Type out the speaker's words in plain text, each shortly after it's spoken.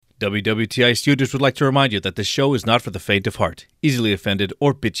WWTI students would like to remind you that this show is not for the faint of heart, easily offended,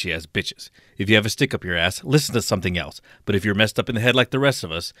 or bitchy as bitches. If you have a stick up your ass, listen to something else. But if you're messed up in the head like the rest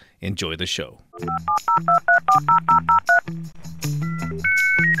of us, enjoy the show.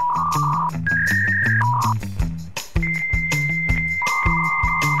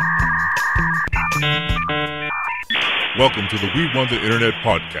 Welcome to the We Won the Internet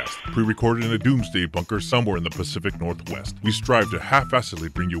podcast, pre-recorded in a doomsday bunker somewhere in the Pacific Northwest. We strive to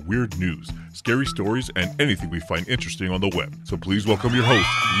half-assedly bring you weird news, scary stories, and anything we find interesting on the web. So please welcome your hosts,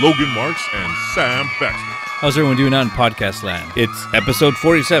 Logan Marks and Sam Baxter. How's everyone doing out in podcast land? It's episode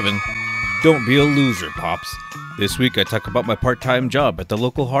 47, Don't Be a Loser, Pops. This week I talk about my part-time job at the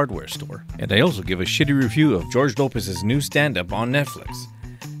local hardware store. And I also give a shitty review of George Lopez's new stand-up on Netflix.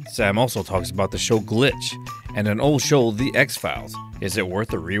 Sam also talks about the show Glitch and an old show, The X-Files. Is it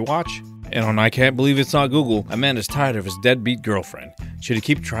worth a rewatch? And on I Can't Believe It's Not Google, a man is tired of his deadbeat girlfriend. Should he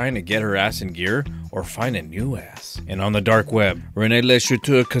keep trying to get her ass in gear or find a new ass? And on the dark web, Rene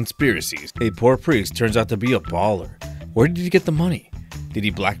Lechuteur conspiracies. A poor priest turns out to be a baller. Where did he get the money? Did he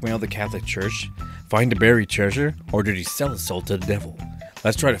blackmail the Catholic Church, find a buried treasure, or did he sell his soul to the devil?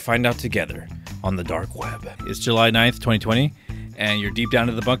 Let's try to find out together on the dark web. It's July 9th, 2020, and you're deep down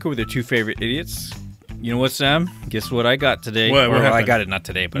in the bunker with your two favorite idiots. You know what, Sam? Guess what I got today? What Well, I happened? got it not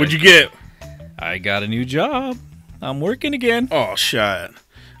today, but What'd you get? I got a new job. I'm working again. Oh, shit. I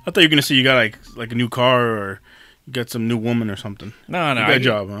thought you were going to say you got like a new car or you got some new woman or something. No, You got a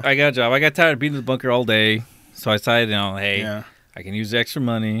job, huh? I got a job. I got tired of being in the bunker all day, so I decided, hey, Yeah. I can use the extra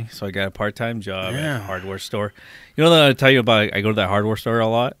money, so I got a part-time job at Yeah. a hardware store. You know that I tell you about, I go to that hardware store a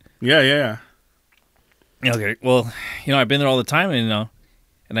lot? Yeah. Okay, well, I've been there all the time, and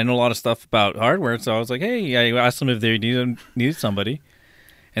I know a lot of stuff about hardware, so I was like, hey, I asked them if they needed somebody.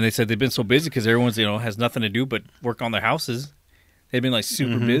 And they said they've been so busy because everyone's, has nothing to do but work on their houses. They've been,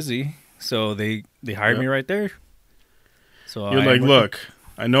 super busy, so they hired me right there. So You're like, look,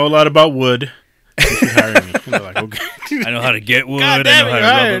 I know a lot about wood. You should hire me. And they're like, okay. I know how to get wood. God I damn know it,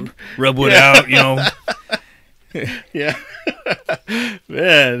 how Ryan. to rub wood out, Yeah.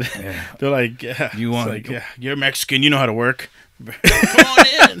 Man. Yeah. They're like, yeah. You want It's to like, yeah, you're Mexican. You know how to work. Come on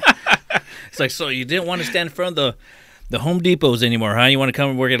in. It's like, so you didn't want to stand in front of the Home Depots anymore, huh? You want to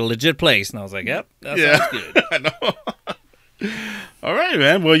come and work at a legit place. And I was like, yep, that sounds good. I know. All right,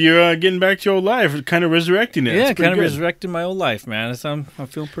 man. Well, you're getting back to your old life, kind of resurrecting it. Yeah, It's pretty kind of good. resurrecting my old life, man. I'm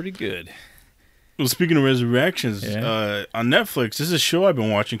feeling pretty good. Well, speaking of resurrections, Yeah. on Netflix, there's a show I've been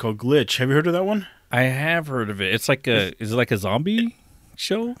watching called Glitch. Have you heard of that one? I have heard of it. It's like is it like a zombie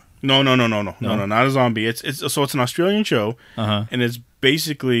show? No, not a zombie. It's an Australian show, Uh-huh. and it's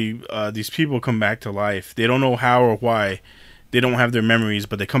basically these people come back to life. They don't know how or why. They don't have their memories,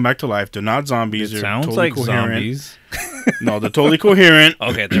 but they come back to life. They're not zombies. It They're sounds totally like coherent. zombies. No, they're totally coherent.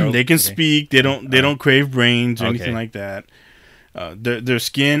 Okay, They can okay. speak. They don't crave brains or anything Okay. like that. Their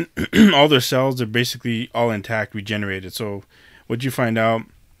skin, all their cells are basically all intact, regenerated. So what you find out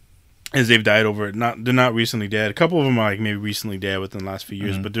is they've died over it. They're not recently dead. A couple of them are like maybe recently dead within the last few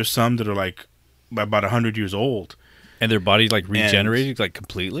years, but there's some that are like about 100 years old. And their body's like regenerated, like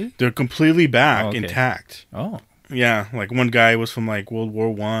completely? They're completely back, Oh, okay. intact. Oh. Yeah, like one guy was from like World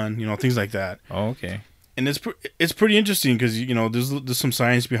War I, things like that. Oh, okay. And it's pretty interesting because there's some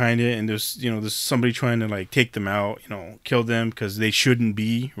science behind it, and there's somebody trying to like take them out, kill them because they shouldn't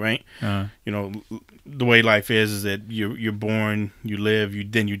be, right? The way life is that you're born, you live,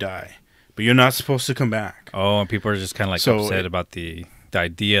 then you die, but you're not supposed to come back. Oh, and people are just kind of like upset about the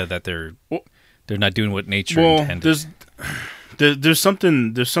idea that they're not doing what nature intended. There's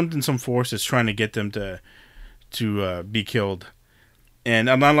some force that's trying to get them to be killed. And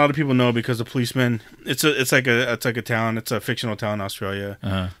not a lot of people know because the policemen. It's like a town. It's a fictional town in Australia,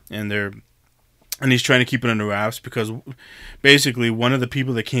 Uh-huh. and he's trying to keep it under wraps because basically one of the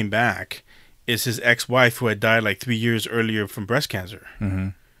people that came back is his ex-wife who had died like 3 years earlier from breast cancer. Mm-hmm.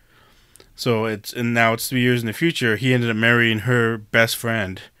 So now it's 3 years in the future. He ended up marrying her best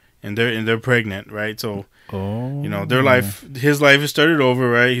friend, and they're pregnant, right? So. His life has started over,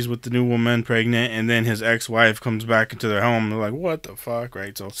 right? He's with the new woman, pregnant, and then his ex-wife comes back into their home. They're like, "What the fuck?"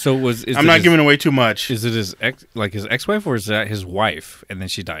 Right? So I'm not giving away too much. Is it his ex-wife, or is that his wife, and then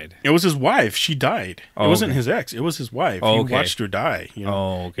she died? It was his wife. She died. Oh, it wasn't okay. his ex. It was his wife. Oh, He okay. watched her die.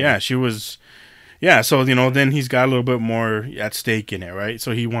 Oh, okay. Yeah, she was. Yeah, so then he's got a little bit more at stake in it, right?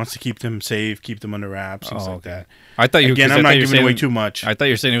 So he wants to keep them safe, keep them under wraps, things like that. I thought you Again, I'm not giving away too much. I thought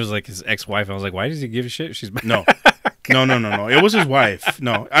you were saying it was like his ex-wife. I was like, why does he give a shit? She's No. No. It was his wife.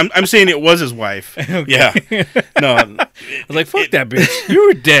 No, I'm saying it was his wife. Okay. Yeah. No. I was like, fuck that bitch. You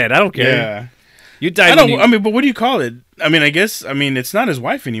were dead. I don't care. Yeah. You died. I don't. I mean, but what do you call it? I mean, I guess. I mean, it's not his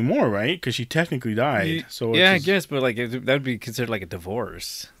wife anymore, right? Because she technically died. So yeah, I guess, but like that would be considered like a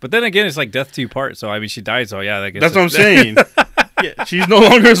divorce. But then again, it's like death to you part. So I mean, she died. So yeah, I guess that's what I'm saying. Yeah, she's no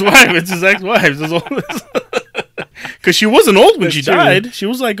longer his wife. It's his ex-wife. Because she wasn't old when she died. She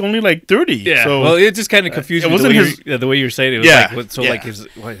was like only like 30. Yeah. So well, it just kind of confused me. Wasn't the way you were saying it. Was yeah. Like, so like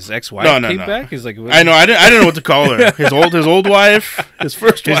his ex-wife came back. He's like, I know. I didn't know what to call her. His old wife. His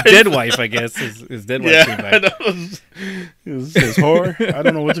first wife. His dead wife, I guess. His dead wife came back. His whore. I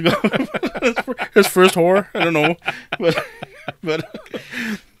don't know what to go. His first whore. I don't know.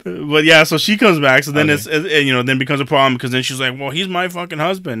 But yeah, so she comes back. So then it's then becomes a problem because then she's like, well, he's my fucking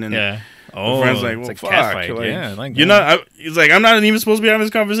husband, and yeah. Oh, the friend's like, well, fuck. Like, yeah, like you're not. He's like, I'm not even supposed to be having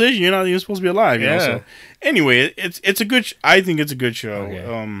this conversation. You're not even supposed to be alive. You know? So anyway, it's a good. I think it's a good show. Okay.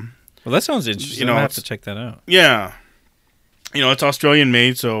 Well, that sounds interesting. I have to check that out. Yeah, it's Australian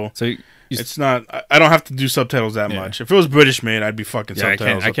made, so it's not. I don't have to do subtitles that much. If it was British made, I'd be fucking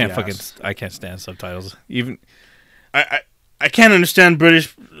subtitles. I can't stand subtitles. Even I can't understand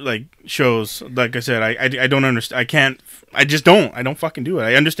British like shows. Like I said, I don't understand. I can't. I just don't. I don't fucking do it.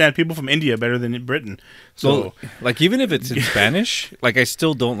 I understand people from India better than Britain. So, like, even if it's in Spanish, like, I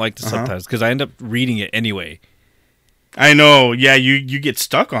still don't like the subtitles because I end up reading it anyway. I know. Yeah, you get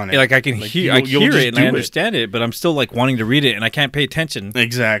stuck on it. Like, I can hear it and I understand it, but I'm still like wanting to read it and I can't pay attention.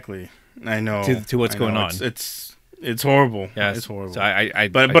 Exactly. I know to what's going on. It's horrible. Yeah, it's horrible. So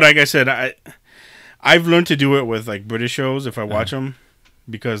but like I said, I've learned to do it with like British shows if I watch them.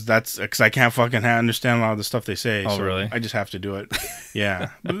 Because I can't fucking understand a lot of the stuff they say. Oh, so really? I just have to do it.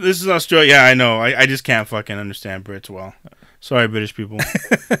 Yeah. But this is Australia. Yeah, I know. I just can't fucking understand Brits well. Sorry, British people.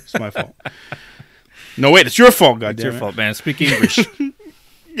 It's my fault. No, wait. It's your fault, goddammit. It's your fault, man. Speak English.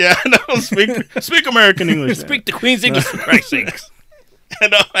 Yeah, no. Speak American English. Speak the Queen's English, for Christ's sakes. I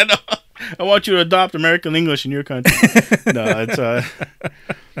know. I want you to adopt American English in your country. It's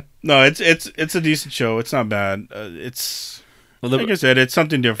a decent show. It's not bad. Like I said, it's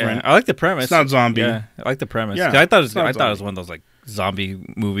something different. Yeah, I like the premise. It's not zombie. Yeah, I like the premise. Yeah, I thought it was one of those like zombie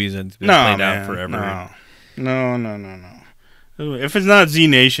movies and played out forever. No. If it's not Z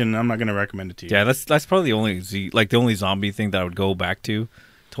Nation, I'm not gonna recommend it to you. Yeah, that's probably the only zombie thing that I would go back to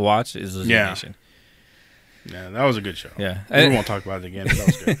watch is the Z Nation. Yeah, that was a good show. Yeah, we won't talk about it again. But that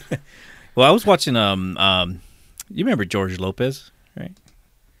was good. Well, I was watching you remember George Lopez, right?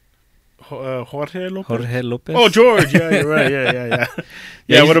 Jorge Lopez? Jorge Lopez. Oh, George. Yeah, you're right. Yeah.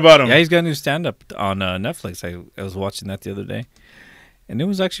 Yeah, what about him? Yeah, he's got a new stand-up on Netflix. I was watching that the other day, and it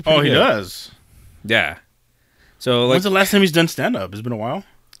was actually pretty good. He does? Yeah. So, like, when's the last time he's done stand-up? It's been a while?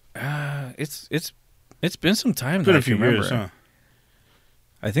 It's been some time. It's been a few years, huh?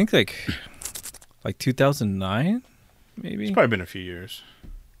 I think like 2009, maybe. It's probably been a few years.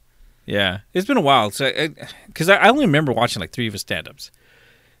 Yeah, it's been a while. So, because I only remember watching like 3 of his stand-ups.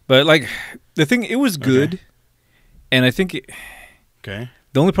 But, like, the thing, it was good, and I think the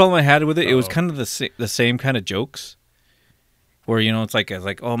only problem I had with it, it was kind of the same kind of jokes, where, it's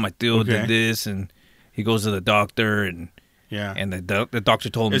like, oh, my dude did this, and he goes to the doctor, and the doctor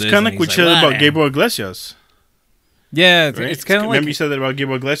told him it's this. It's kind of like we said about Gabriel Iglesias. Yeah, it's kind of like... Remember you said that about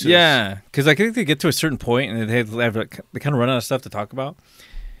Gabriel Iglesias? Yeah, because I think they get to a certain point, and they kind of run out of stuff to talk about.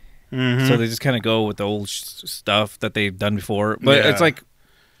 Mm-hmm. So they just kind of go with the old stuff that they've done before. But it's like...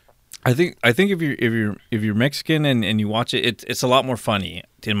 I think if you're Mexican and you watch it, it's a lot more funny,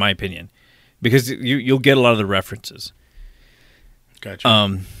 in my opinion, because you'll get a lot of the references.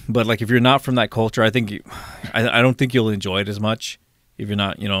 Gotcha. But like if you're not from that culture, I think I don't think you'll enjoy it as much if you're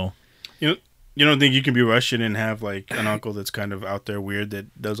not, You don't think you can be Russian and have like an uncle that's kind of out there weird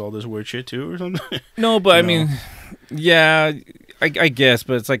that does all this weird shit too or something? No, but I mean, yeah, I guess,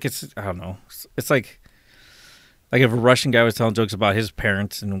 but I don't know. It's like if a Russian guy was telling jokes about his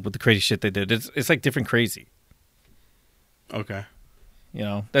parents and what the crazy shit they did, it's like different crazy. Okay.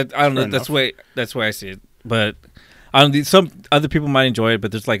 That I don't know. That's the way I see it. But some other people might enjoy it,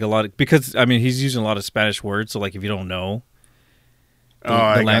 but there's like a lot of, because I mean he's using a lot of Spanish words, so like if you don't know the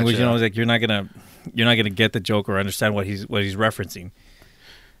language, gotcha. like you're not gonna get the joke or understand what he's referencing.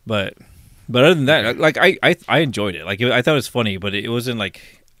 But other than that, like I enjoyed it. Like I thought it was funny, but it wasn't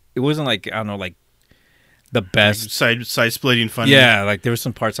like I don't know, like the best side splitting funny. Yeah, like there were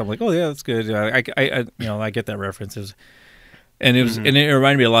some parts I'm like, oh yeah, that's good. I get that references, and it was and it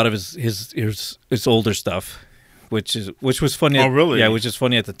reminded me a lot of his older stuff, which was funny. Oh really? Yeah, which is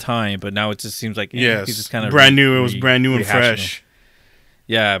funny at the time, but now it just seems like he's just kind of brand new. It was brand new and fresh.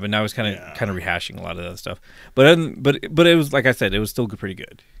 Yeah, but now it's kind of rehashing a lot of that stuff. But it was, like I said, it was still pretty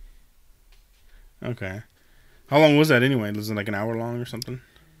good. Okay, how long was that anyway? Was it like an hour long or something?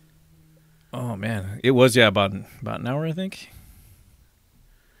 Oh man, it was about an hour, I think.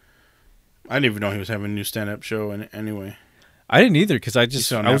 I didn't even know he was having a new stand-up show. Anyway, I didn't either because I you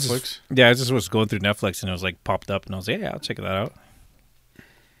saw I was Netflix. I just was going through Netflix and it was like popped up and I was like, yeah, I'll check that out.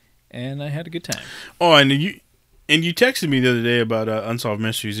 And I had a good time. Oh, and you texted me the other day about Unsolved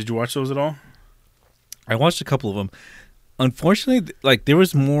Mysteries. Did you watch those at all? I watched a couple of them. Unfortunately, like there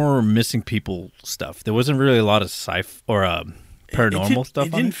was more missing people stuff. There wasn't really a lot of sci-fi or paranormal stuff.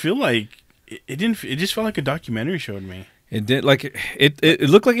 It didn't feel like it didn't. It just felt like a documentary show to me. It did like it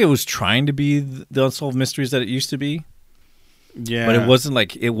looked like it was trying to be the Unsolved Mysteries that it used to be. Yeah, but it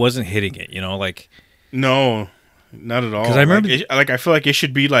wasn't hitting it. You know, like no, not at all. Because I remember, I feel like it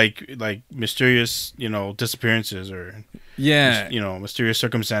should be like mysterious, disappearances or mysterious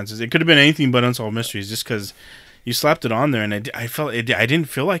circumstances. It could have been anything but Unsolved Mysteries, just because you slapped it on there, and I felt it. I didn't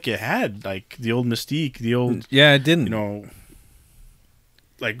feel like it had like the old mystique, the old it didn't.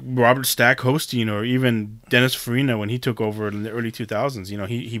 Like Robert Stack hosting, or even Dennis Farina when he took over in the early 2000s.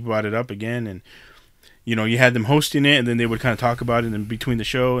 He brought it up again, and you had them hosting it, and then they would kind of talk about it in between the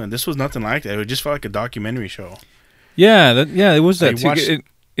show. And this was nothing like that. It just felt like a documentary show. Yeah, it was that.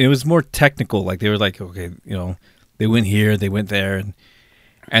 It was more technical. Like they were like, okay, they went here, they went there,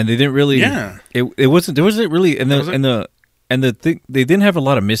 and they didn't really. Yeah. It wasn't. There wasn't really, they didn't have a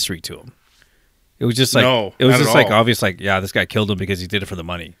lot of mystery to them. It was just like it was just like obvious, like this guy killed him because he did it for the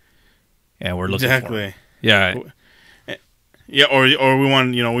money, and we're looking for him. Yeah, yeah, or we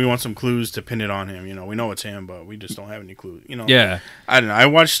want some clues to pin it on him. We know it's him, but we just don't have any clues. Yeah, I don't know. I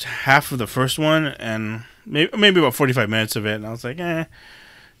watched half of the first one and maybe about 45 minutes of it, and I was like, you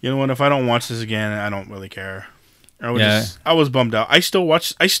know what? If I don't watch this again, I don't really care. I was bummed out. I still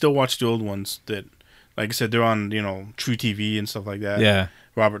watch the old ones that, like I said, they're on True TV and stuff like that. Yeah.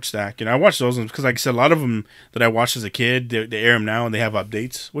 Robert Stack, and I watch those ones because, like I said, a lot of them that I watched as a kid, they air them now and they have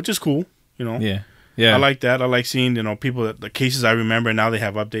updates, which is cool. Yeah. I like that. I like seeing people the cases I remember now they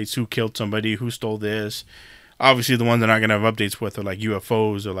have updates. Who killed somebody? Who stole this? Obviously, the ones they're not gonna have updates with are like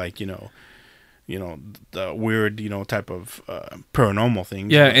UFOs or like the weird type of paranormal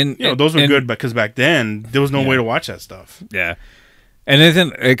things. Yeah, but, those were good because back then there was no way to watch that stuff. Yeah. And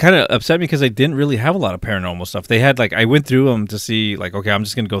then it kind of upset me because they didn't really have a lot of paranormal stuff. They had I went through them to see okay, I'm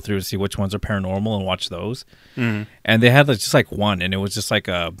just gonna go through and see which ones are paranormal and watch those. Mm-hmm. And they had just one, and it was just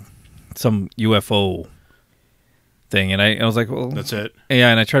some UFO thing, and I was like, well, that's it.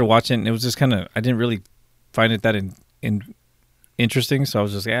 Yeah, and I tried watching, and it was just kind of I didn't really find it that interesting, so I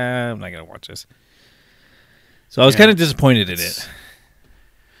was just I'm not gonna watch this. So I was kind of disappointed in it.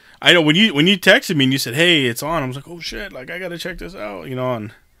 I know when you texted me and you said, "Hey, it's on," I was like, "Oh shit! I gotta check this out,"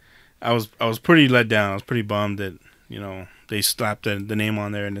 And I was pretty let down. I was pretty bummed that they slapped the name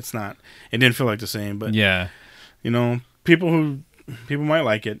on there and it's not. It didn't feel like the same. But yeah, people might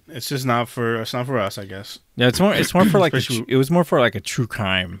like it. It's just not for us, I guess. Yeah, it's more for it was more for a true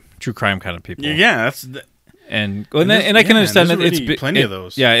crime kind of people. Yeah, And I can understand that it's plenty of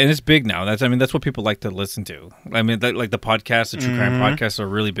those. Yeah, and it's big now. That's what people like to listen to. I mean, the podcasts, the true crime podcasts are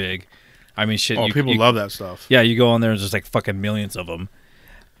really big. I mean, shit. People love that stuff. Yeah, you go on there and there's fucking millions of them.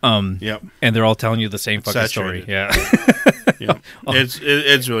 Yep. And they're all telling you the same fucking saturated story. Yeah. Yep.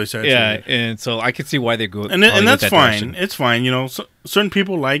 It's really saturated. Yeah, and so I could see why they go. And that's fine. Direction. It's fine. Certain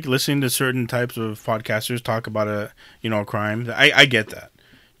people like listening to certain types of podcasters talk about a crime. I get that.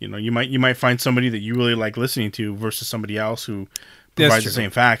 You might find somebody that you really like listening to versus somebody else who provides the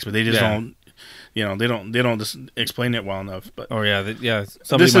same facts, but they just don't. They don't just explain it well enough. But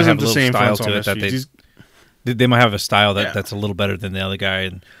somebody might have a little style to it that they might have a style that's a little better than the other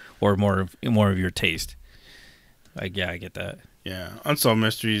guy, or more of your taste. I get that. Yeah, Unsolved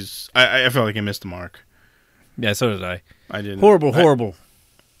Mysteries. I felt like I missed the mark. Yeah, so did I. I didn't. Horrible.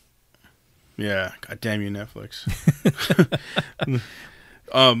 Yeah, God damn you, Netflix.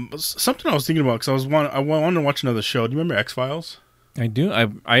 Something I was thinking about because I wanted to watch another show. Do you remember X-Files? I do.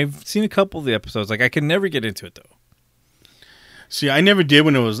 I've seen a couple of the episodes. I can never get into it though. See, I never did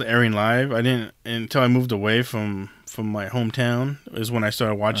when it was airing live. I didn't until I moved away from my hometown. Is when I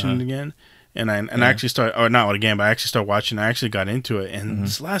started watching it again, and I actually started, or not again, but I actually started watching. I actually got into it, and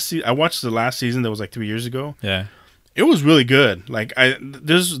this last season, I watched the last season that was 3 years ago. Yeah, it was really good.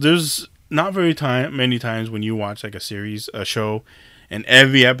 There's not very many times when you watch a show. And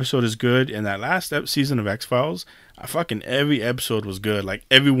every episode is good. And that last season of X-Files, every episode was good.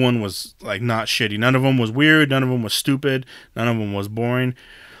 Everyone was not shitty. None of them was weird. None of them was stupid. None of them was boring.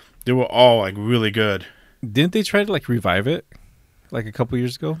 They were all really good. Didn't they try to revive it a couple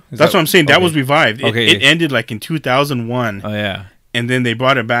years ago? That's what I'm saying. Okay. That was revived. It ended in 2001. Oh yeah. And then they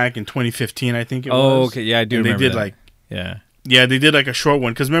brought it back in 2015, I think it was. Oh okay, yeah, I do remember. They did yeah, they did a short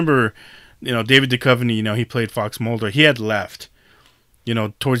one because remember David Duchovny, he played Fox Mulder. He had left,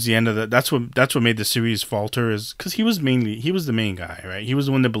 towards the end of that's what made the series falter, is because he was the main guy, right? He was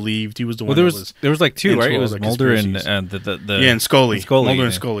the one that believed. He was the one. There was like two, right? It was Mulder and and Scully. Mulder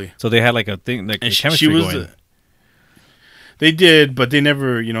and Scully. So they had like a thing, like a chemistry going. They did, but they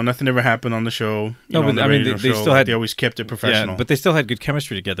never, nothing ever happened on the show. They still had. They always kept it professional. Yeah, but they still had good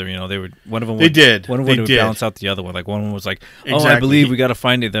chemistry together. They would. One of them. One of them would balance out the other one. Like one of them was like, "Oh, exactly. I believe we got to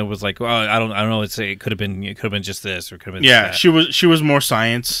find it." That was like, "Well, I don't know. It could have been just this, or could have been." Yeah, she was more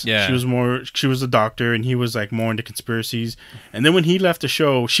science. Yeah, she was a doctor, and he was like more into conspiracies. And then when he left the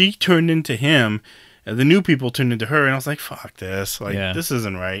show, she turned into him, and the new people turned into her. And I was like, "Fuck this! This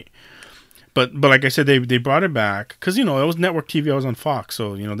isn't right." But like I said, they brought it back because it was network TV. I was on Fox,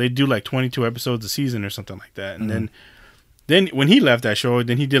 so they do like 22 episodes a season or something like that. And then when he left that show,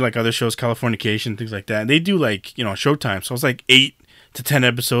 then he did like other shows, Californication, things like that. And they do like Showtime, so it was like 8 to 10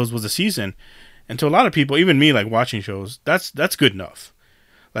 episodes was a season. And to a lot of people, even me, like watching shows, that's good enough.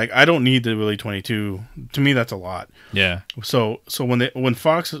 Like I don't need the really 22. To me, that's a lot. Yeah. So when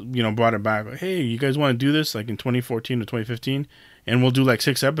Fox brought it back, like, hey, you guys want to do this like in 2014 or 2015? And we'll do like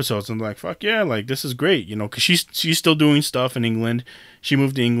 6 episodes. And they're like, fuck yeah, like this is great, because she's still doing stuff in England. She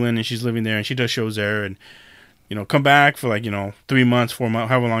moved to England and she's living there and she does shows there. And come back for like 3 months, 4 months,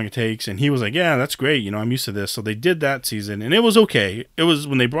 however long it takes. And he was like, yeah, that's great. I'm used to this. So they did that season, and it was okay. It was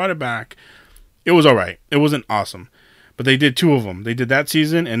when they brought it back, it was all right. It wasn't awesome, but they did 2 of them. They did that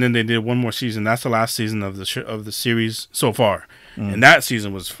season, and then they did one more season. That's the last season of the series so far. And that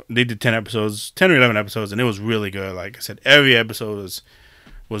season they did 10 or 11 episodes, and it was really good. Like I said, every episode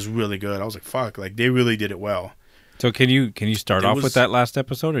was really good. I was like, fuck, like they really did it well. So can you start off with that last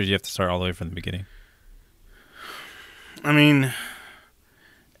episode, or do you have to start all the way from the beginning? I mean,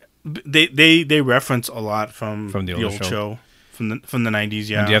 they reference a lot from the old show from the 90s.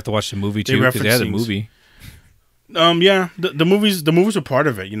 Yeah. And do you have to watch the movie too? Because they had a movie. Yeah, the movies were part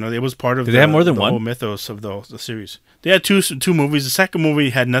of it. It was part of. Did they have more than the one? Whole mythos of the series. They had two movies. The second movie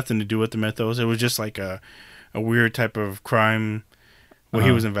had nothing to do with the mythos. It was just like a weird type of crime where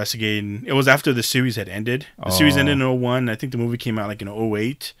he was investigating. It was after the series had ended. The series ended in 2001. I think the movie came out like in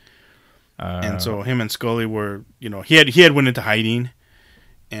 2008. And so him and Scully were, he had went into hiding,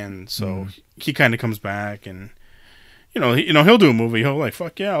 and so he kind of comes back and. He'll do a movie. He'll like,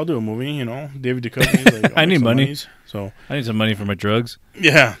 fuck yeah, I'll do a movie. David Duchovny. Like, I need money, so I need some money for my drugs.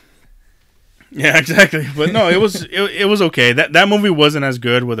 Yeah, exactly. But no, it was okay. That movie wasn't as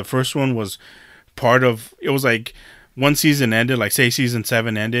good. Where the first one was part of. It was like one season ended, like say season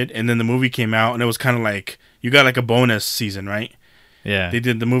 7 ended, and then the movie came out, and it was kind of like you got like a bonus season, right? Yeah.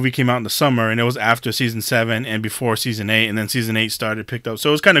 The movie came out in the summer, and it was after season 7 and before season 8, and then season 8 picked up. So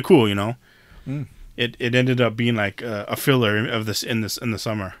it was kind of cool, It ended up being like a filler of this in the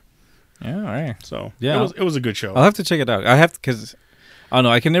summer. Yeah, all right. So yeah, it was a good show. I'll have to check it out. I have to, because I don't know.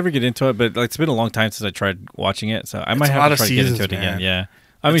 I can never get into it, but it's been a long time since I tried watching it, so I might have to try to get into it again. Yeah,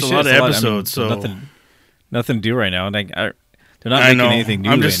 it's a lot of episodes, so nothing to do right now, and they're not making anything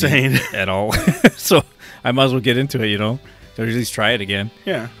new. I'm just saying at all. So I might as well get into it. Or at least try it again.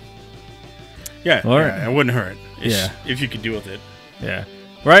 Yeah. Yeah. All right. It wouldn't hurt. If you could deal with it. Yeah.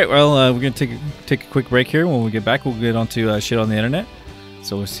 Right, well, we're going to take a quick break here. When we get back, we'll get on to shit on the internet.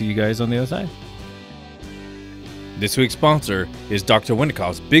 So we'll see you guys on the other side. This week's sponsor is Dr.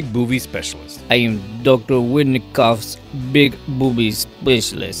 Winnikoff's Big Boobie Specialist. I am Dr. Winnikoff's Big Boobie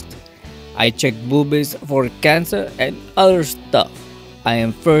Specialist. I check boobies for cancer and other stuff. I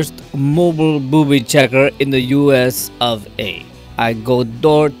am first mobile boobie checker in the US of A. I go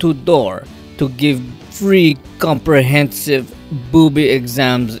door to door to give free comprehensive boobie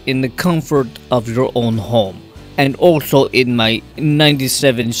exams in the comfort of your own home, and also in my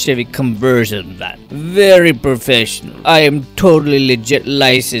 97 Chevy conversion van. Very professional. I am totally legit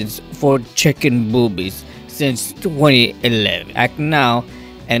licensed for checking boobies since 2011. Act now,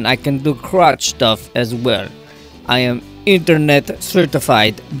 and I can do crotch stuff as well. I am internet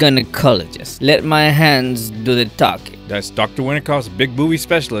certified gynecologist. Let my hands do the talking. That's Dr. Winnikoff's Big Boobie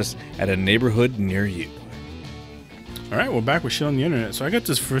Specialist at a neighborhood near you. All right, we're back with shit on the internet. So I got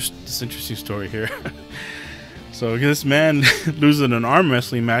this interesting story here. So this man loses an arm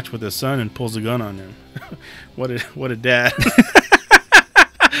wrestling match with his son and pulls a gun on him. What a dad.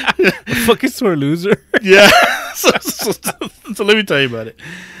 Fucking sore loser. Yeah. So let me tell you about it.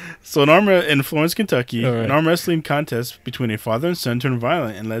 So in Florence, Kentucky, an arm wrestling contest between a father and son turned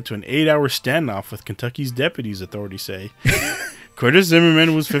violent and led to an 8-hour standoff with Kentucky's deputies, authorities say. Curtis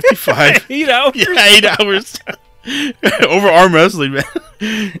Zimmerman was 55. 8 hours? Yeah, 8 hours. Over arm wrestling, man.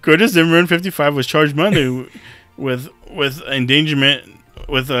 Curtis Zimmerman, 55, was charged Monday with endangerment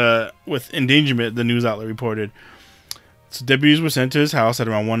with endangerment. The news outlet reported. So deputies were sent to his house at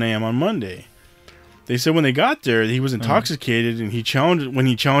around 1 a.m. on Monday. They said when they got there, he was intoxicated and he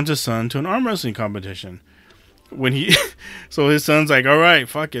challenged his son to an arm wrestling competition. So his son's like, all right,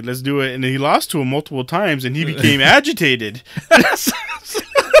 fuck it, let's do it. And then he lost to him multiple times and he became agitated.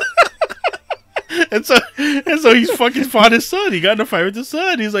 And so he's fucking fought his son. He got in a fight with his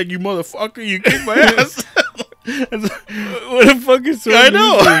son. He's like, you motherfucker, you kicked my ass. What a fucking story. I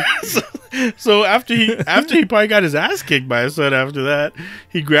know. So after he probably got his ass kicked by his son after that,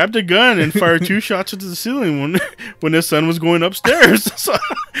 he grabbed a gun and fired 2 shots into the ceiling when his son was going upstairs.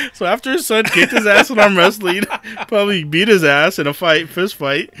 So after his son kicked his ass in arm wrestling, probably beat his ass in a fist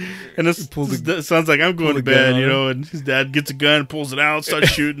fight, and the son's like, I'm going to bed, and his dad gets a gun, pulls it out, starts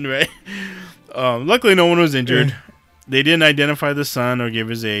shooting, right? Luckily no one was injured. They didn't identify the son or give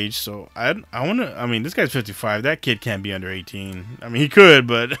his age, so I mean, this guy's 55. That kid can't be under 18. I mean, he could,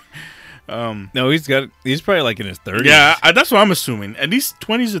 but no, he's probably like in his 30s. Yeah, that's what I'm assuming. At least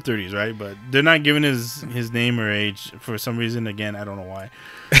 20s or 30s, right? But they're not giving his name or age for some reason. Again, I don't know why.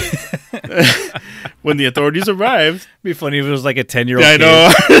 When the authorities arrived, it'd be funny if it was like a 10-year-old. I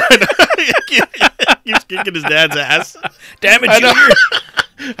know. Keeps kicking his dad's ass. Damn it, Junior.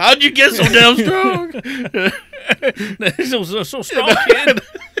 How'd you get so damn strong? so strong, kid.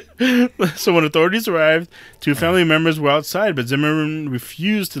 So when authorities arrived, 2 family members were outside, but Zimmerman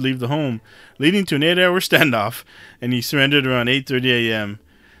refused to leave the home, leading to an 8-hour standoff, and he surrendered around 8:30 a.m.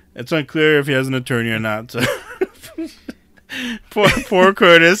 It's unclear if he has an attorney or not. So poor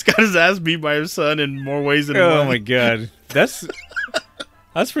Curtis got his ass beat by his son in more ways than one. Oh my god, that's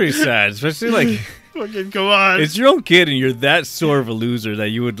pretty sad, especially like. Fucking come on! It's your own kid, and you're that sort of a loser that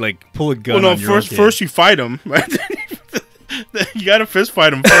you would like pull a gun. Well, no, on your first you fight him, right? You gotta fist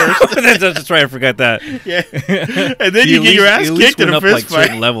fight him first. That's right. I forgot that. Yeah, and then you get your ass kicked in a fist fight.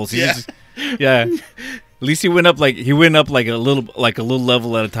 Certain levels. Yeah. At least he went up like a little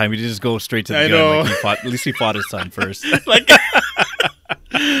level at a time. He didn't just go straight to the gun. Like at least he fought his son first. Like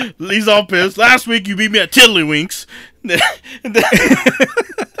he's all pissed. Last week you beat me at Tiddlywinks.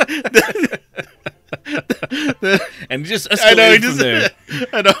 And just escalated from there.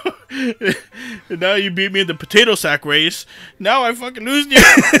 I know. And now you beat me in the potato sack race. Now I fucking lose you.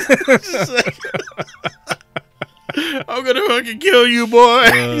 I'm gonna fucking kill you, boy.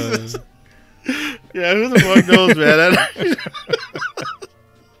 Yeah, who the fuck knows, man?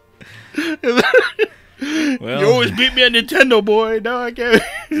 Well, you always beat me at Nintendo, boy. Now I can't.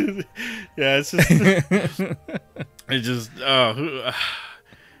 Yeah, it's just I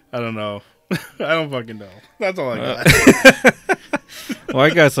don't know. I don't fucking know. That's all I got. Well,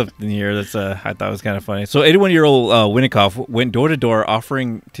 I got something here that's I thought was kind of funny. So, 81-year-old Winnikoff went door to door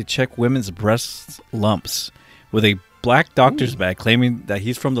offering to check women's breast lumps with a black doctor's bag, claiming that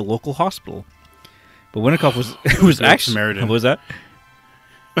he's from the local hospital. But Winnikoff was actually Samaritan. What was that?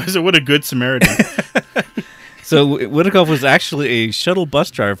 I said, what a good Samaritan. So Winnikoff was actually a shuttle bus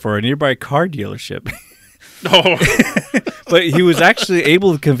driver for a nearby car dealership. Oh. But he was actually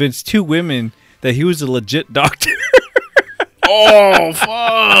able to convince 2 women that he was a legit doctor. Oh,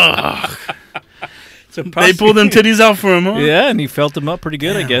 fuck. So they pulled them titties out for him, huh? Yeah, and he felt them up pretty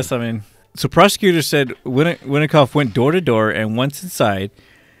good, I guess. I mean, so prosecutors said Winnikoff went door to door, and once inside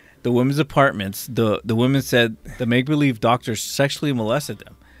the women's apartments, the women said the make-believe doctor sexually molested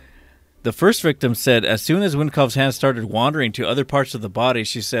them. The first victim said as soon as Winnikoff's hands started wandering to other parts of the body,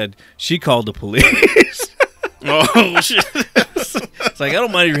 she said she called the police. Oh, shit. It's like, I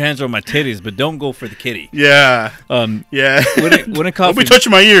don't mind if your hands are on my titties, but don't go for the kitty. Yeah. Yeah. Winnikoff don't be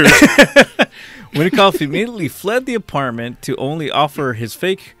touching my ears. Winnikoff immediately fled the apartment to only offer his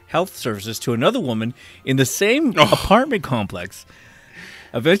fake health services to another woman in the same apartment complex.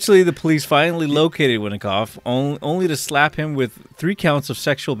 Eventually, the police finally located Winnikoff, only to slap him with 3 counts of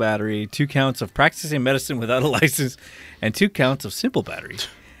sexual battery, 2 counts of practicing medicine without a license, and 2 counts of simple battery,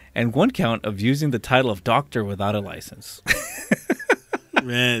 and 1 count of using the title of doctor without a license.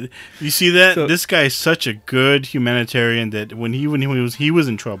 Man, you see that? So, this guy is such a good humanitarian that when he was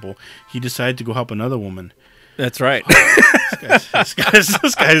in trouble, he decided to go help another woman. That's right. This guy's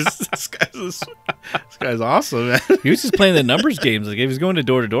awesome, man. He was just playing the numbers games. Like if he's going to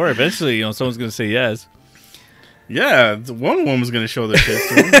door, eventually, someone's going to say yes. Yeah, one woman's going to show their tits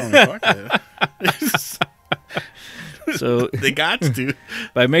to him. So they got to.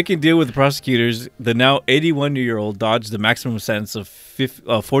 By making deal with the prosecutors, the now 81-year-old dodged the maximum sentence of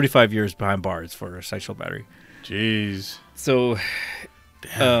 45 years behind bars for sexual battery. Jeez. So,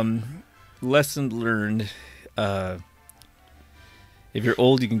 lesson learned. If you're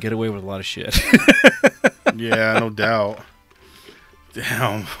old, you can get away with a lot of shit. Yeah, no doubt.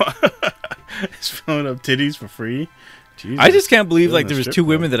 Damn. He's filling up titties for free. Jesus. I just can't believe like Doing there a was strip two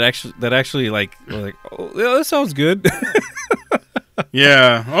club. women that actually like were like, oh yeah, that sounds good.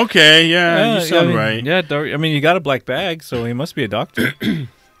 Yeah. Okay. Yeah. You sound I mean, right. Yeah, I mean, you got a black bag, so he must be a doctor. You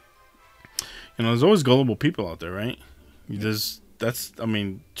know, there's always gullible people out there, right? I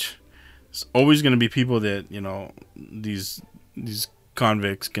mean, it's always going to be people that, you know, these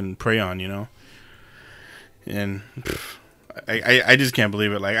convicts can prey on, you know? And I just can't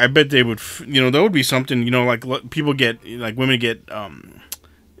believe it. Like, I bet they would, you know, there would be something, you know, like people get, like women get,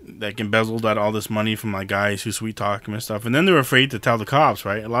 like embezzled out all this money from like guys who sweet talk them and stuff. And then they're afraid to tell the cops,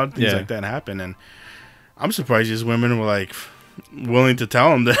 right? A lot of things like that happen. And I'm surprised these women were like willing to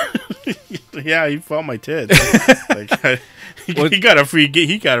tell him that, yeah, he fought my tits. Like, he got a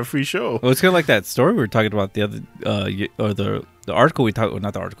free show. Well, it's kind of like that story we were talking about the other, or the article we talked, well,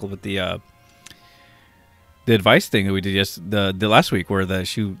 not the article, but the advice thing that we did the last week, where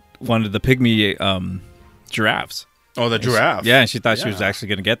she wanted the pygmy giraffes. Oh, the giraffe. Yeah, and she thought she was actually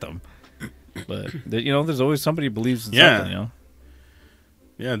going to get them. But you know, there's always somebody who believes in something. You know.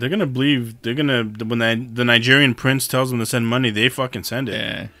 Yeah, they're gonna believe. They're gonna when the Nigerian prince tells them to send money, they fucking send it.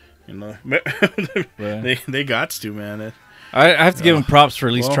 Yeah. You know, they got to, man. I have to give him props for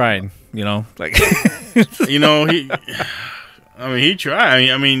at least trying. You know, like you know he tried.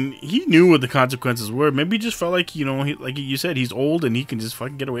 I mean, he knew what the consequences were. Maybe he just felt like, you know, like you said, he's old and he can just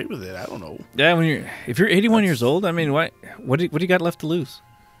fucking get away with it. I don't know. Yeah, if you're 81 years old, I mean, what do you got left to lose?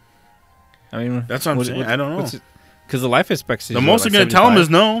 I mean, that's what I'm saying. I don't know. Because the life expectancy. The most they're gonna tell him is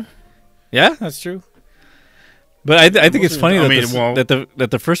no. Yeah, that's true. But I think it's funny that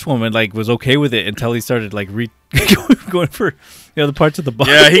the first woman like was okay with it until he started like going for the other parts of the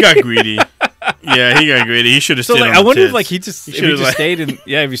body. Yeah, he got greedy. He should have. So stayed like, on I the wonder tits. if like he just stayed in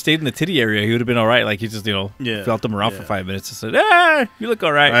if he stayed in the titty area, he would have been all right. Like he just felt them around for 5 minutes and said, you look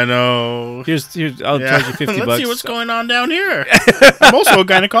all right. I know. Here's I'll charge you $50. Let's see what's going on down here. I'm also a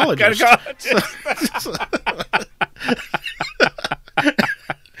gynecologist.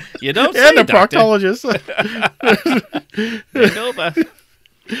 You don't and say, a proctologist.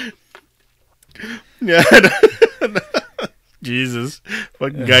 Yeah. Jesus,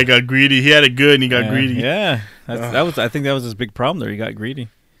 fucking guy got greedy. He had it good and he got greedy. Yeah, I think that was his big problem there. He got greedy.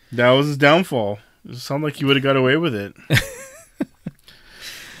 That was his downfall. It sounded like he would have got away with it.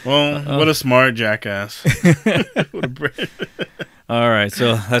 Well, what a smart jackass. All right,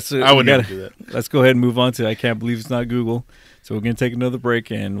 so I would never do that. Let's go ahead and move on to I Can't Believe It's Not Google. So we're going to take another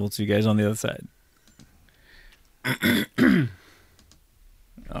break, and we'll see you guys on the other side.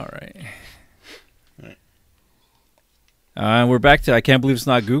 All right. We're back to I Can't Believe It's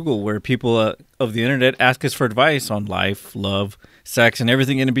Not Google, where people of the internet ask us for advice on life, love, sex, and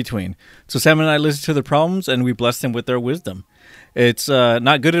everything in between. So Sam and I listen to their problems, and we bless them with their wisdom. It's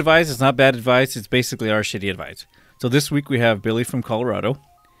not good advice. It's not bad advice. It's basically our shitty advice. So this week we have Billy from Colorado.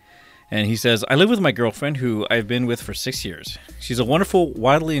 And he says, I live with my girlfriend, who I've been with for 6 years. She's a wonderful,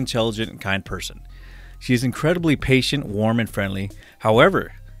 wildly intelligent, and kind person. She is incredibly patient, warm, and friendly.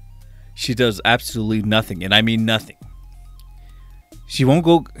 However, she does absolutely nothing, and I mean nothing. She won't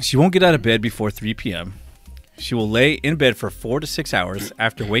get out of bed before 3 p.m. She will lay in bed for 4 to 6 hours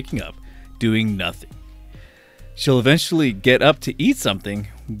after waking up, doing nothing. She'll eventually get up to eat something,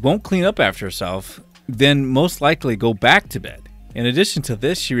 won't clean up after herself, then most likely go back to bed. In addition to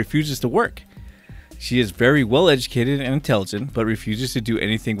this, she refuses to work. She is very well educated and intelligent, but refuses to do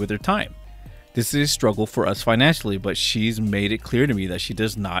anything with her time. This is a struggle for us financially, but she's made it clear to me that she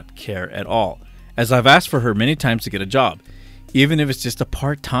does not care at all, as I've asked for her many times to get a job, even if it's just a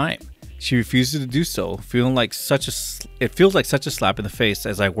part-time. She refuses to do so, it feels like such a slap in the face,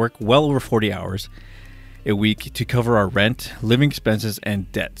 as I work well over 40 hours a week to cover our rent, living expenses, and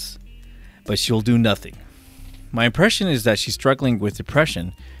debts. But she'll do nothing. My impression is that she's struggling with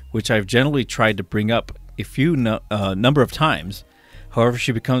depression, which I've generally tried to bring up a few number of times. However,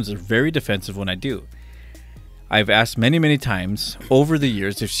 she becomes very defensive when I do. I've asked many times over the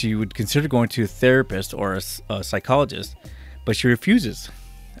years if she would consider going to a therapist or a psychologist, but she refuses.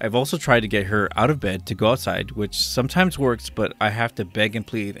 I've also tried to get her out of bed to go outside, which sometimes works, but I have to beg and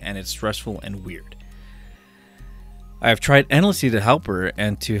plead, and it's stressful and weird. I have tried endlessly to help her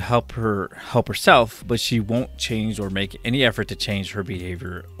and to help her help herself, but she won't change or make any effort to change her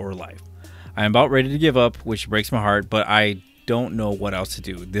behavior or life. I am about ready to give up, which breaks my heart, but I don't know what else to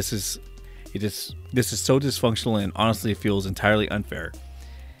do. This is so dysfunctional, and honestly it feels entirely unfair.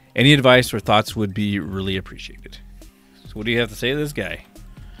 Any advice or thoughts would be really appreciated. So what do you have to say to this guy?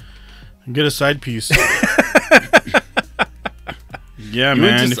 Get a side piece. Yeah,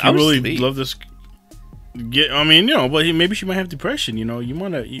 man. If you really love this... I mean, you know, but maybe she might have depression. You know, you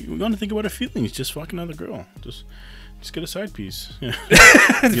wanna think about her feelings. Just fuck another girl. Just get a side piece. Yeah.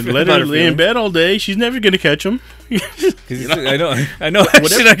 You let her lay in bed all day. She's never gonna catch him. I know.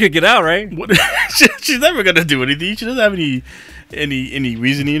 She's not gonna get out, right? She's never gonna do anything. She doesn't have any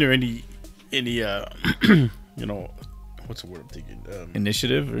reasoning or any you know, what's the word I'm thinking?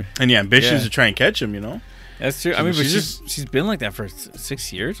 Initiative or any ambitions to try and catch him. You know. That's true. I mean, but she's been like that for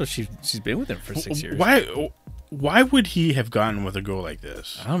 6 years, or she's been with him for 6 years. Why would he have gotten with a girl like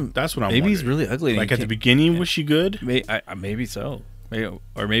this? That's what I'm. Maybe wondering. he's really ugly. Like at the beginning, was she good? Maybe so.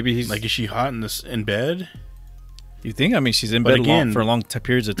 Or maybe he's like, is she hot in bed? You think? I mean, she's in bed for long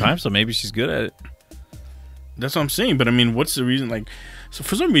periods of time, so maybe she's good at it. That's what I'm saying. But I mean, what's the reason? Like, so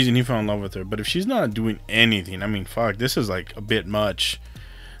for some reason he fell in love with her. But if she's not doing anything, I mean, fuck, this is like a bit much.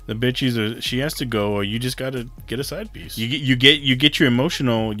 The bitch she has to go, or you just gotta get a side piece. You get your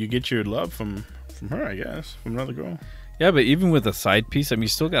emotional, you get your love from her, I guess, from another girl. Yeah, but even with a side piece, I mean, you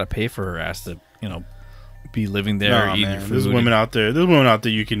still gotta pay for her ass to, you know, be living there, eating your food. There's women out there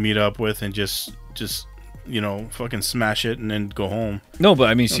you can meet up with and just you know, fucking smash it and then go home. No, but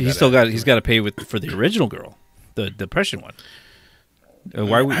I mean, he's got to pay for the original girl, the depression one.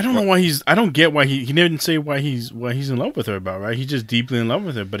 I don't get why he didn't say why he's in love with her about, right? He's just deeply in love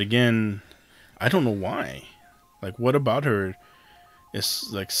with her, but again, I don't know why. Like, what about her is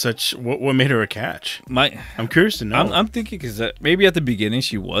like such? What made her a catch? I'm curious to know. I'm thinking because maybe at the beginning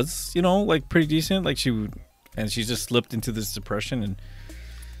she was, you know, like pretty decent, like she just slipped into this depression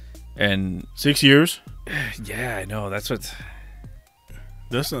and 6 years. Yeah, I know. That's not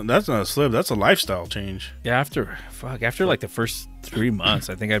a slip. That's a lifestyle change. Yeah, after like the first 3 months,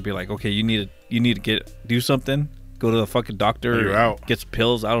 I think I'd be like, okay, you need to do something. Go to the fucking doctor. You're out. Get some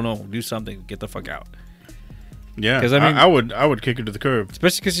pills. I don't know. Do something. Get the fuck out. Yeah, because I mean, I would kick her to the curb,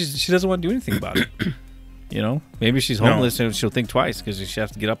 especially because she doesn't want to do anything about it. You know, maybe she's homeless and she'll think twice because she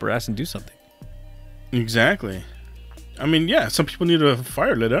has to get up her ass and do something. Exactly. I mean, yeah, some people need a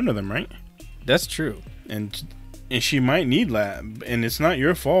fire lit under them, right? That's true. And she might need that, and it's not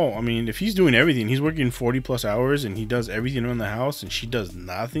your fault. I mean, if he's doing everything, he's working 40 plus hours, and he does everything around the house, and she does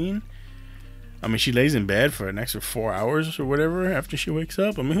nothing. I mean, she lays in bed for an extra 4 hours or whatever after she wakes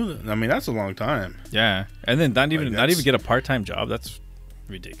up. I mean, that's a long time. Yeah, and then not even get a part-time job. That's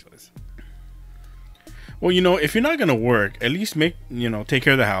ridiculous. Well, you know, if you're not gonna work, at least take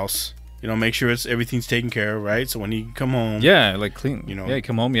care of the house. You know, make sure everything's taken care of, right? So when you come home, yeah, like clean. You know, yeah, you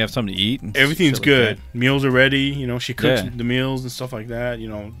come home, you have something to eat. And everything's good. Like meals are ready. You know, she cooks the meals and stuff like that. You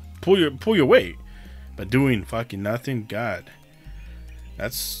know, pull your weight. But doing fucking nothing, God,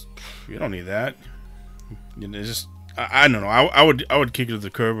 you don't need that. You know, it's just I don't know. I would kick it to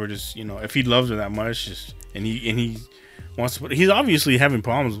the curb, or just, you know, if he loves her that much, and he wants to. He's obviously having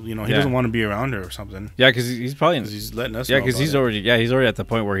problems. You know, he doesn't want to be around her or something. Yeah, because he's probably he's letting us. Yeah, because he's already at the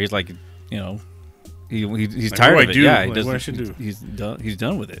point where he's like, you know, he's tired of it. Yeah, he doesn't. What I should do? He's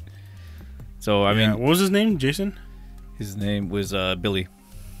done with it. So I mean, what was his name? Jason. His name was Billy.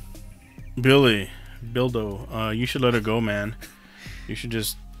 Bildo. You should let her go, man. You should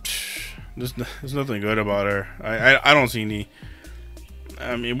just. There's nothing good about her. I don't see any.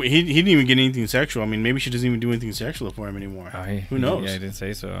 I mean, he didn't even get anything sexual. I mean, maybe she doesn't even do anything sexual for him anymore. Who knows? Yeah, I didn't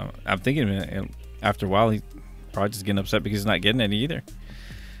say so. I'm thinking after a while he's probably just getting upset because he's not getting any either.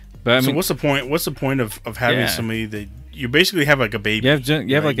 But I mean, so what's the point? What's the point of having somebody that you basically have like a baby? You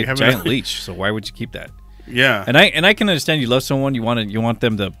have like a giant leech. So why would you keep that? Yeah. And I can understand you love someone, you want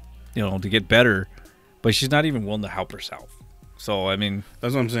them to, you know, to get better, but she's not even willing to help herself. So I mean,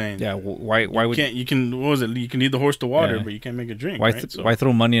 that's what I'm saying. Yeah. Why would you can what was it? You can lead the horse to water, but you can't make it drink. Why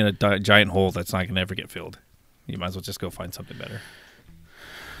throw money in a giant hole that's not gonna ever get filled? You might as well just go find something better.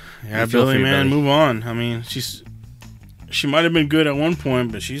 Yeah, Billy, man, move on. I mean, she might have been good at one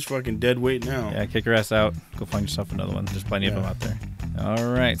point, but she's fucking dead weight now. Yeah, kick her ass out. Go find yourself another one. There's plenty of them out there.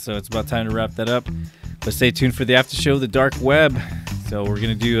 All right, so it's about time to wrap that up. But stay tuned for the after show, The Dark Web. So we're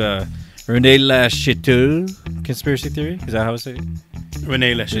gonna do René Lachâteau conspiracy theory. Is that how I say it?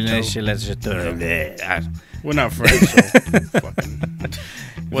 René Lachâteau. We're not French, so fucking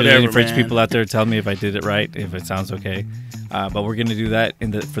whatever. Any French people out there, tell me if I did it right, if it sounds okay. But we're gonna do that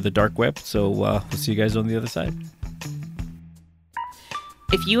for the dark web. So we'll see you guys on the other side.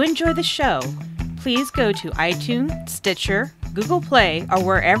 If you enjoy the show, please go to iTunes, Stitcher, Google Play, or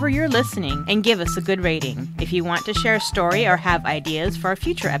wherever you're listening and give us a good rating. If you want to share a story or have ideas for a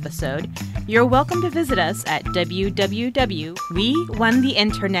future episode, you're welcome to visit us at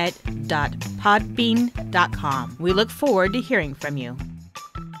www.wewontheinternet.podbean.com. We look forward to hearing from you.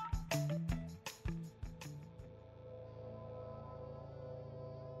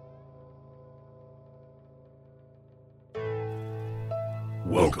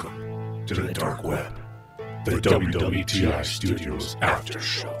 Welcome to the Dark Web, the WWTI Studios After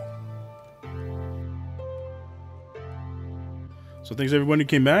Show. So thanks everyone who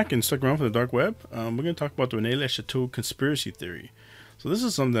came back and stuck around for the Dark Web. We're going to talk about the Rene Lechateau conspiracy theory. So this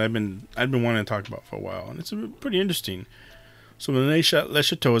is something that I've been wanting to talk about for a while, and it's pretty interesting. So Rene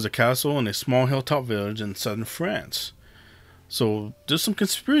Lechateau is a castle in a small hilltop village in southern France. So there's some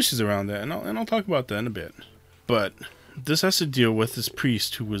conspiracies around that, and I'll talk about that in a bit. But this has to deal with this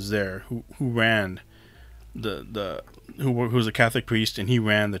priest who was there, who ran who was a Catholic priest, and he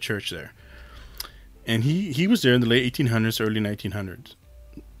ran the church there. And he was there in the late 1800s, early 1900s.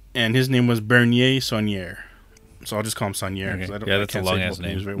 And his name was Bernier Saunière. So I'll just call him Saunière. Okay. That's a long-ass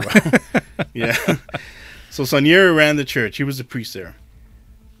name. Very well. Yeah. So Saunière ran the church. He was a priest there.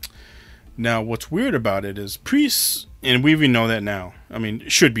 Now, what's weird about it is priests, and we even know that now. I mean,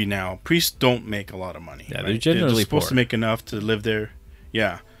 it should be now. Priests don't make a lot of money. Yeah, right? they're generally they're supposed poor. to make enough to live there.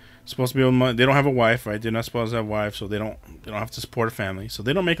 Yeah. Supposed to be able to money. They don't have a wife, right? They're not supposed to have wives, so they don't have to support a family. So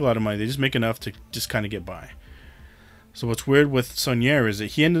they don't make a lot of money. They just make enough to just kind of get by. So what's weird with Saunière is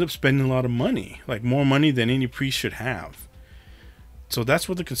that he ended up spending a lot of money, like more money than any priest should have. So that's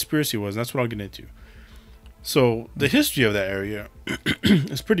what the conspiracy was. That's what I'll get into. So the history of that area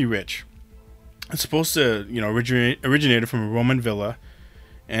is pretty rich. It's supposed to, originated from a Roman villa,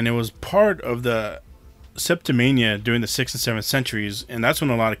 and it was part of the Septimania during the 6th and 7th centuries, and that's when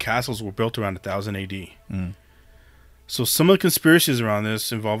a lot of castles were built around 1000 AD. So some of the conspiracies around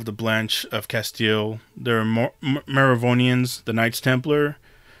this involved the Blanche of Castile, there are Merovonians, the Knights Templar,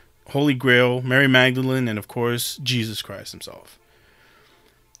 Holy Grail, Mary Magdalene, and of course Jesus Christ himself.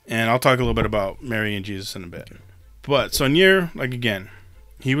 And I'll talk a little bit about Mary and Jesus in a bit. But Saunière, again,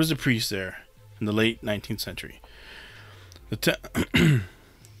 he was a priest there in the late 19th century.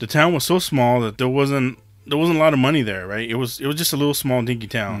 The town was so small that there wasn't a lot of money there, right? It was just a little small dinky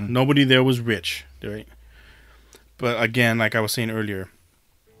town. Nobody there was rich, right? But again, like I was saying earlier,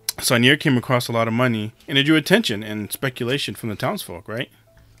 Saunière came across a lot of money, and it drew attention and speculation from the townsfolk, right?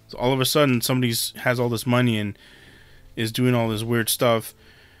 So all of a sudden, somebody has all this money and is doing all this weird stuff.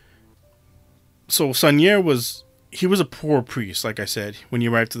 So Saunière was a poor priest, like I said, when he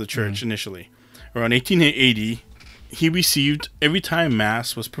arrived to the church initially. Around 1880, he received, every time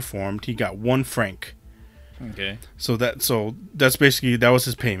Mass was performed, he got 1 franc. Okay. So that's basically, that was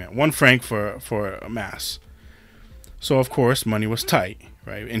his payment. 1 franc for a Mass. So of course, money was tight,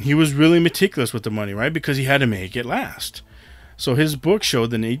 right? And he was really meticulous with the money, right? Because he had to make it last. So his book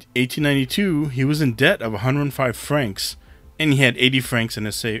showed that in 1892, he was in debt of 105 francs, and he had 80 francs in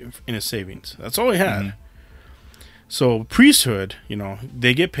his savings. That's all he had. So priesthood,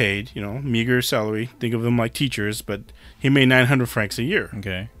 they get paid, meager salary. Think of them like teachers, but he made 900 francs a year.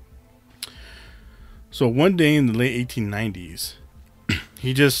 Okay. So one day in the late 1890s,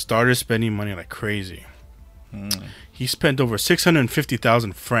 he just started spending money like crazy. He spent over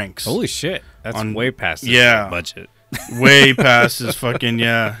 650,000 francs. Holy shit. That's way past his budget. Way past his fucking,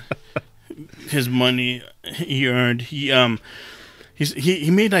 his money he earned. He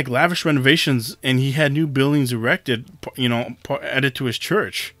made like lavish renovations, and he had new buildings erected, added to his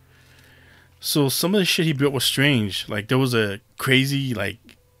church. So some of the shit he built was strange. Like there was a crazy like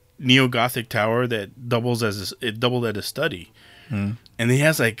neo-Gothic tower that doubled as a study, and he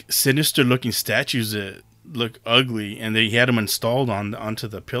has like sinister looking statues that look ugly, and he had them installed onto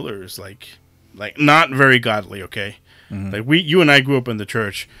the pillars, like not very godly. Okay, like you and I grew up in the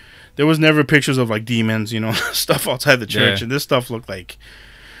church. There was never pictures of like demons, stuff outside the church, and this stuff looked like,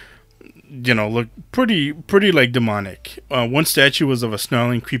 looked pretty like demonic. One statue was of a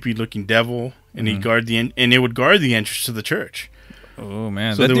snarling, creepy-looking devil, and it would guard the entrance to the church. Oh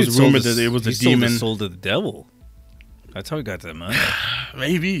man! So there was a rumor that it was a demon. Sold to the devil. That's how he got that money.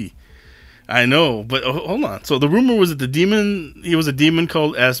 Maybe, I know, but hold on. So the rumor was that he was a demon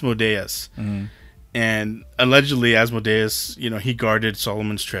called Asmodeus. And allegedly, Asmodeus, he guarded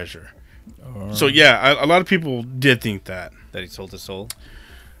Solomon's treasure. So yeah, a lot of people did think that he sold his soul.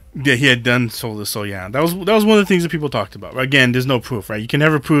 Yeah, he had sold his soul. Yeah, that was one of the things that people talked about. Again, there's no proof, right? You can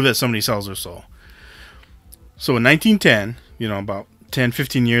never prove that somebody sells their soul. So in 1910, about 10,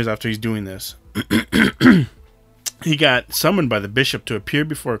 15 years after he's doing this, he got summoned by the bishop to appear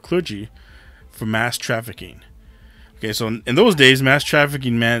before a clergy for mass trafficking. Okay, so in those days, mass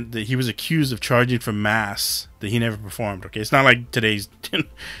trafficking meant that he was accused of charging for mass that he never performed. Okay, it's not like today's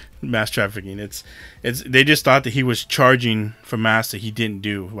mass trafficking. It's they just thought that he was charging for mass that he didn't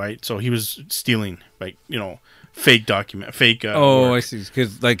do, right? So he was stealing, like fake document, fake. Work. I see.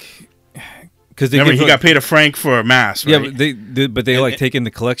 Because remember, he got paid a franc for a mass, right? Yeah, but they take in the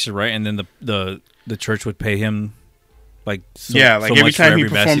collection, right? And then the church would pay him Like like every much for time he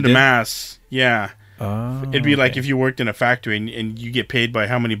mass performed a did? mass, Oh, it'd be like okay. if you worked in a factory and you get paid by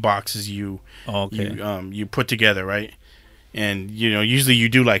how many boxes you put together, right? And usually you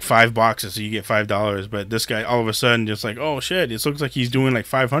do like 5 boxes, so you get $5. But this guy all of a sudden just like, oh shit, it looks like he's doing like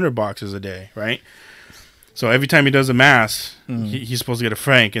 500 boxes a day, right? So every time he does a mass, he's supposed to get a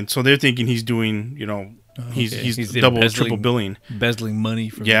franc, and so they're thinking he's doing, he's double, triple billing, embezzling money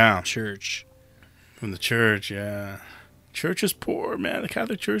from the church. From the church, yeah. Church is poor, man. The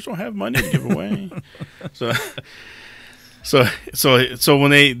Catholic Church don't have money to give away. So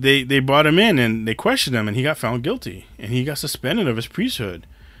when they brought him in and they questioned him, and he got found guilty, and he got suspended of his priesthood.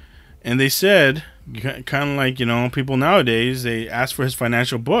 And they said, kind of like people nowadays, they asked for his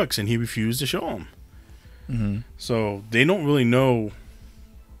financial books, and he refused to show them. Mm-hmm. So they don't really know.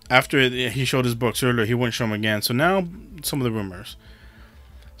 After he showed his books earlier, he wouldn't show them again. So now some of the rumors.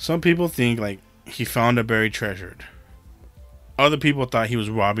 Some people think like he found a buried treasure. Other people thought he was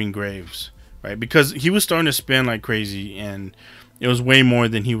robbing graves, right? Because he was starting to spend like crazy, and it was way more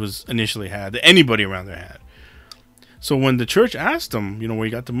than he was initially had, that anybody around there had. So when the church asked him, where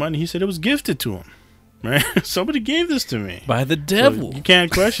he got the money, he said it was gifted to him, right? Somebody gave this to me. By the devil. So you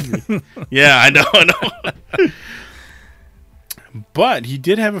can't question me. Yeah, I know. But he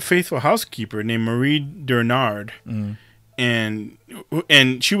did have a faithful housekeeper named Marie Dernard. And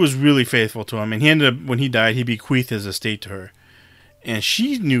she was really faithful to him. And he ended up, when he died, he bequeathed his estate to her. And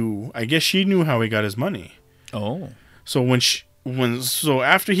she knew how he got his money. Oh. So so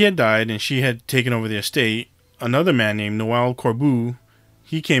after he had died and she had taken over the estate, another man named Noel Corbeau,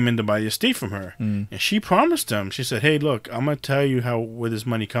 he came in to buy the estate from her. And she promised him, she said, hey, look, I'm going to tell you where this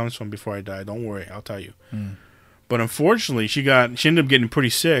money comes from before I die. Don't worry, I'll tell you. But unfortunately, she ended up getting pretty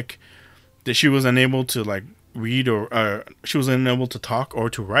sick, that she was unable to like read or she was unable to talk or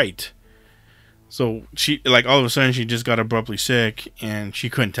to write. So she, like, all of a sudden she just got abruptly sick and she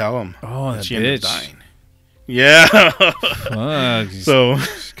couldn't tell him. Oh, that she bitch. ended up dying. Yeah. Fuck. So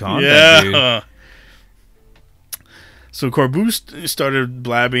Dude. So Corbeau started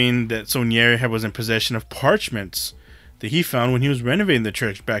blabbing that Saunier was in possession of parchments that he found when he was renovating the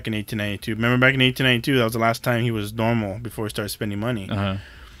church back in 1892. Remember, back in 1892, that was the last time he was normal before he started spending money.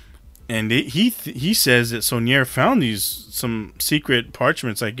 And he says that Saunier found some secret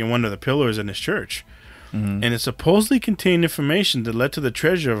parchments like in one of the pillars in his church. And it supposedly contained information that led to the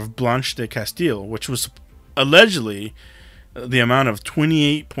treasure of Blanche de Castile, which was allegedly the amount of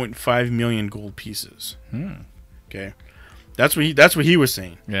 28.5 million gold pieces. Okay, that's what he was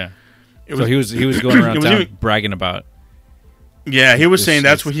saying. Yeah. So he was going around town bragging about. Yeah, he was saying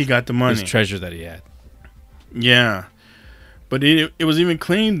that's where he got the money. This treasure that he had. Yeah. But it was even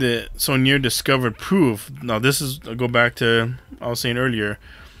claimed that Saunier discovered proof. Now, I'll go back to I was saying earlier.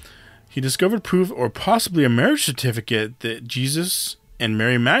 He discovered proof or possibly a marriage certificate that Jesus and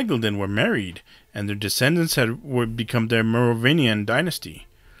Mary Magdalene were married, and their descendants would become their Merovingian dynasty.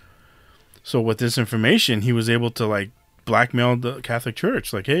 So with this information, he was able to like blackmail the Catholic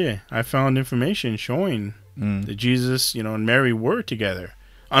Church. Like, hey, I found information showing that Jesus, and Mary were together,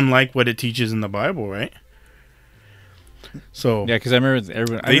 unlike what it teaches in the Bible, right? So yeah, because I remember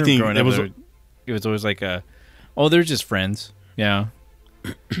growing up, it was always like they're just friends. Yeah.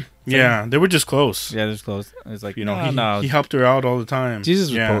 Yeah, they were just close. Yeah, they're just close. It's like, he helped her out all the time.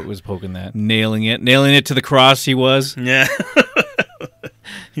 Jesus was poking that, nailing it to the cross. He was. Yeah.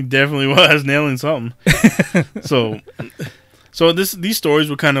 He definitely was nailing something. So these stories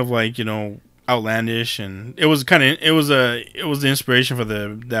were kind of like, outlandish, and it was the inspiration for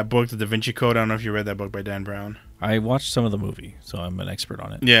that book, The Da Vinci Code. I don't know if you read that book by Dan Brown. I watched some of the movie, so I'm an expert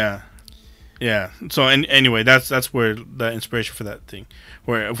on it. Yeah. So anyway, that's where the inspiration for that thing,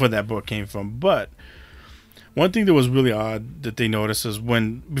 where that book came from. But one thing that was really odd that they noticed is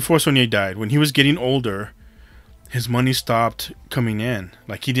before Saunier died, when he was getting older, his money stopped coming in.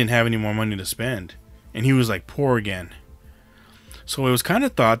 Like, he didn't have any more money to spend, and he was like poor again. So it was kind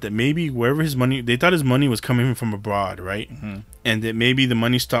of thought that maybe wherever they thought his money was coming from abroad, right? And that maybe the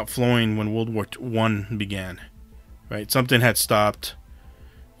money stopped flowing when World War I began, right? Something had stopped.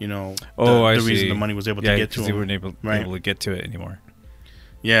 The reason the money was able to get to him. They weren't able to get to it anymore.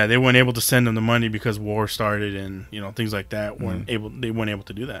 Yeah, they weren't able to send them the money because war started, and things like that. They weren't able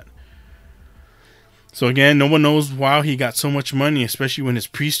to do that. So again, no one knows how he got so much money, especially when his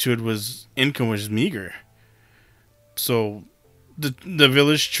priesthood income was meager. So the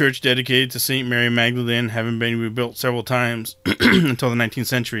village church dedicated to Saint Mary Magdalene, having been rebuilt several times until the 19th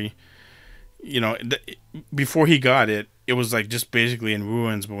century, before he got it, it was like just basically in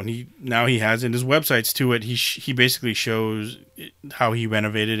ruins. But he has it in his websites to it. He basically shows how he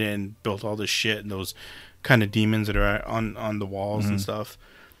renovated it and built all this shit and those kind of demons that are on the walls and stuff,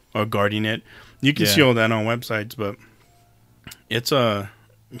 or guarding it. You can see all that on websites, but it's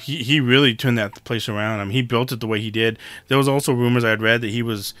he really turned that place around. I mean, he built it the way he did. There was also rumors I had read that he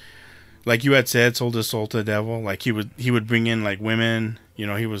was, like you had said, sold his soul to the devil. Like he would bring in like women. You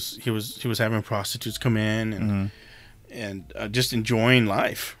know, he was having prostitutes come in and just enjoying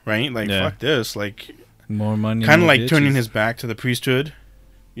life, right? Like fuck this, like more money, kind of like turning his back to the priesthood.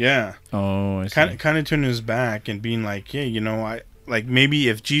 Yeah. Oh, I see. Kind of turning his back and being like, yeah, you know, like maybe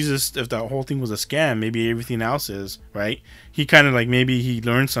if the whole thing was a scam, maybe everything else is, right? He kind of like, maybe he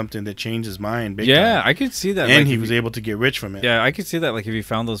learned something that changed his mind big time. I could see that. And like, he was able to get rich from it. Yeah, I could see that. Like if you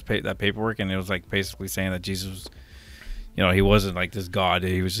found that paperwork and it was like basically saying that Jesus was, you know, he wasn't like this God.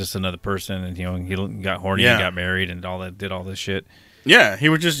 He was just another person, and you know, he got horny and got married and did all this shit. Yeah, he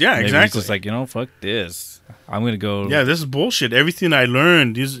would just Maybe exactly. He's just like, you know, fuck this. I'm gonna go. Yeah, this is bullshit. Everything I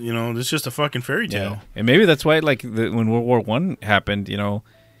learned is, you know, this is just a fucking fairy tale. Yeah. And maybe that's why, like, when World War I happened, you know,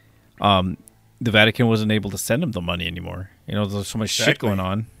 the Vatican wasn't able to send him the money anymore. You know, there's so much shit going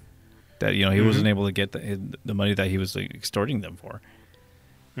on that, you know, he wasn't able to get the money that he was like, extorting them for.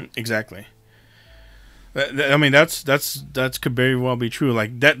 Exactly. I mean, that could very well be true.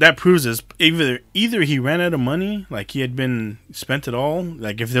 Like that proves this. Either he ran out of money, like he had been spent it all.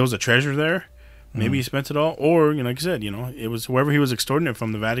 Like if there was a treasure there, maybe he spent it all. Or, you know, like I said, you know, it was whoever he was extorting it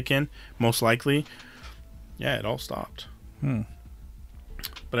from, the Vatican, most likely. Yeah, it all stopped.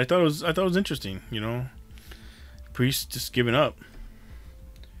 But I thought it was interesting. You know, priest just giving up.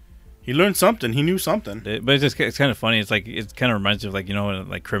 He learned something. He knew something. But it's kind of funny. It's like, it kind of reminds me of, like, you know, when,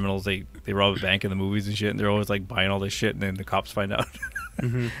 like, criminals, they rob a bank in the movies and shit, and they're always like buying all this shit, and then the cops find out.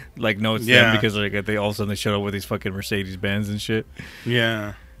 Like, no, it's them, because like they all of a sudden they show up with these fucking Mercedes Benz and shit.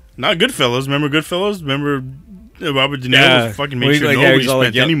 Yeah, not Goodfellas. Remember Goodfellas? Remember Robert De Niro was fucking made sure nobody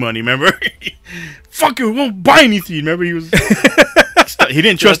spent any money. Remember, fucking won't buy anything. Remember he was. He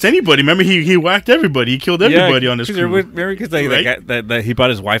didn't trust anybody. Remember, he whacked everybody. He killed everybody on his crew. Remember, because that he bought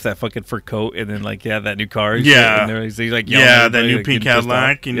his wife that fucking fur coat, and then like that new car. And yeah, shit, and he's like, that new like, pink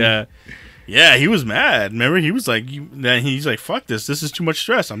Cadillac. And yeah, he was mad. Remember, he was like, he's like, fuck this. This is too much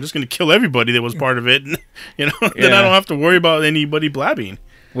stress. I'm just gonna kill everybody that was part of it. And, you know, then I don't have to worry about anybody blabbing.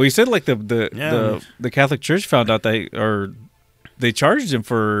 Well, you said like the Catholic Church found out they charged him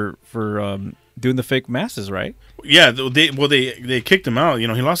for doing the fake masses, right? Yeah, they kicked him out. You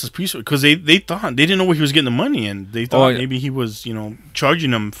know, he lost his priesthood because they thought they didn't know where he was getting the money, and they thought maybe he was, you know,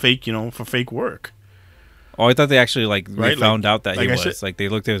 charging them fake, you know, for fake work. Oh, I thought they actually they found out that like he I was said, like they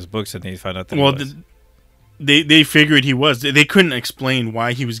looked at his books and they found out that he was. They figured he was. They couldn't explain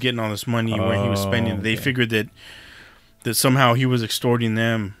why he was getting all this money, where he was spending it. They figured that somehow he was extorting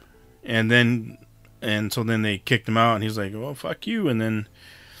them, and so then they kicked him out, and he's like, "Well, fuck you," and then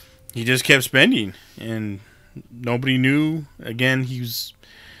he just kept spending, and nobody knew. Again,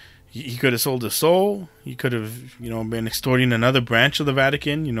 he could have sold his soul. He could have, you know, been extorting another branch of the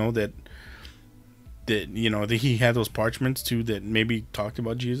Vatican. You know that you know that he had those parchments too that maybe talked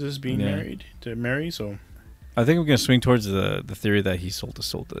about Jesus being married to Mary. So I think we're gonna swing towards the theory that he sold his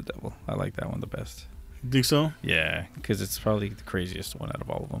soul to the devil. I like that one the best. You think so? Yeah, because it's probably the craziest one out of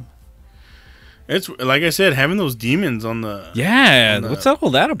all of them. It's like I said, having those demons on the what's all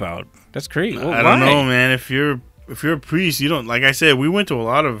that about? That's crazy. Well, I don't know, man. If you're a priest, you don't, like I said, we went to a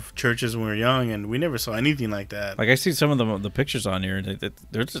lot of churches when we were young, and we never saw anything like that. Like I see some of the pictures on here,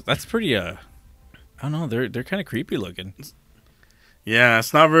 that's pretty. I don't know. They're kind of creepy looking. Yeah,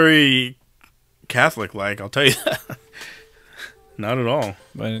 it's not very Catholic-like. I'll tell you that. Not at all.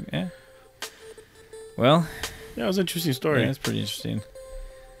 But yeah. Well. Yeah, it was an interesting story. Yeah, it's pretty interesting.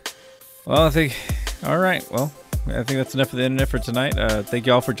 Well, I think. All right. Well, I think that's enough of the internet for tonight. Thank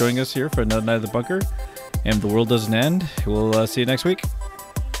you all for joining us here for another night of the bunker. And the world doesn't end. We'll see you next week.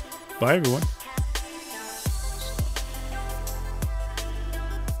 Bye, everyone.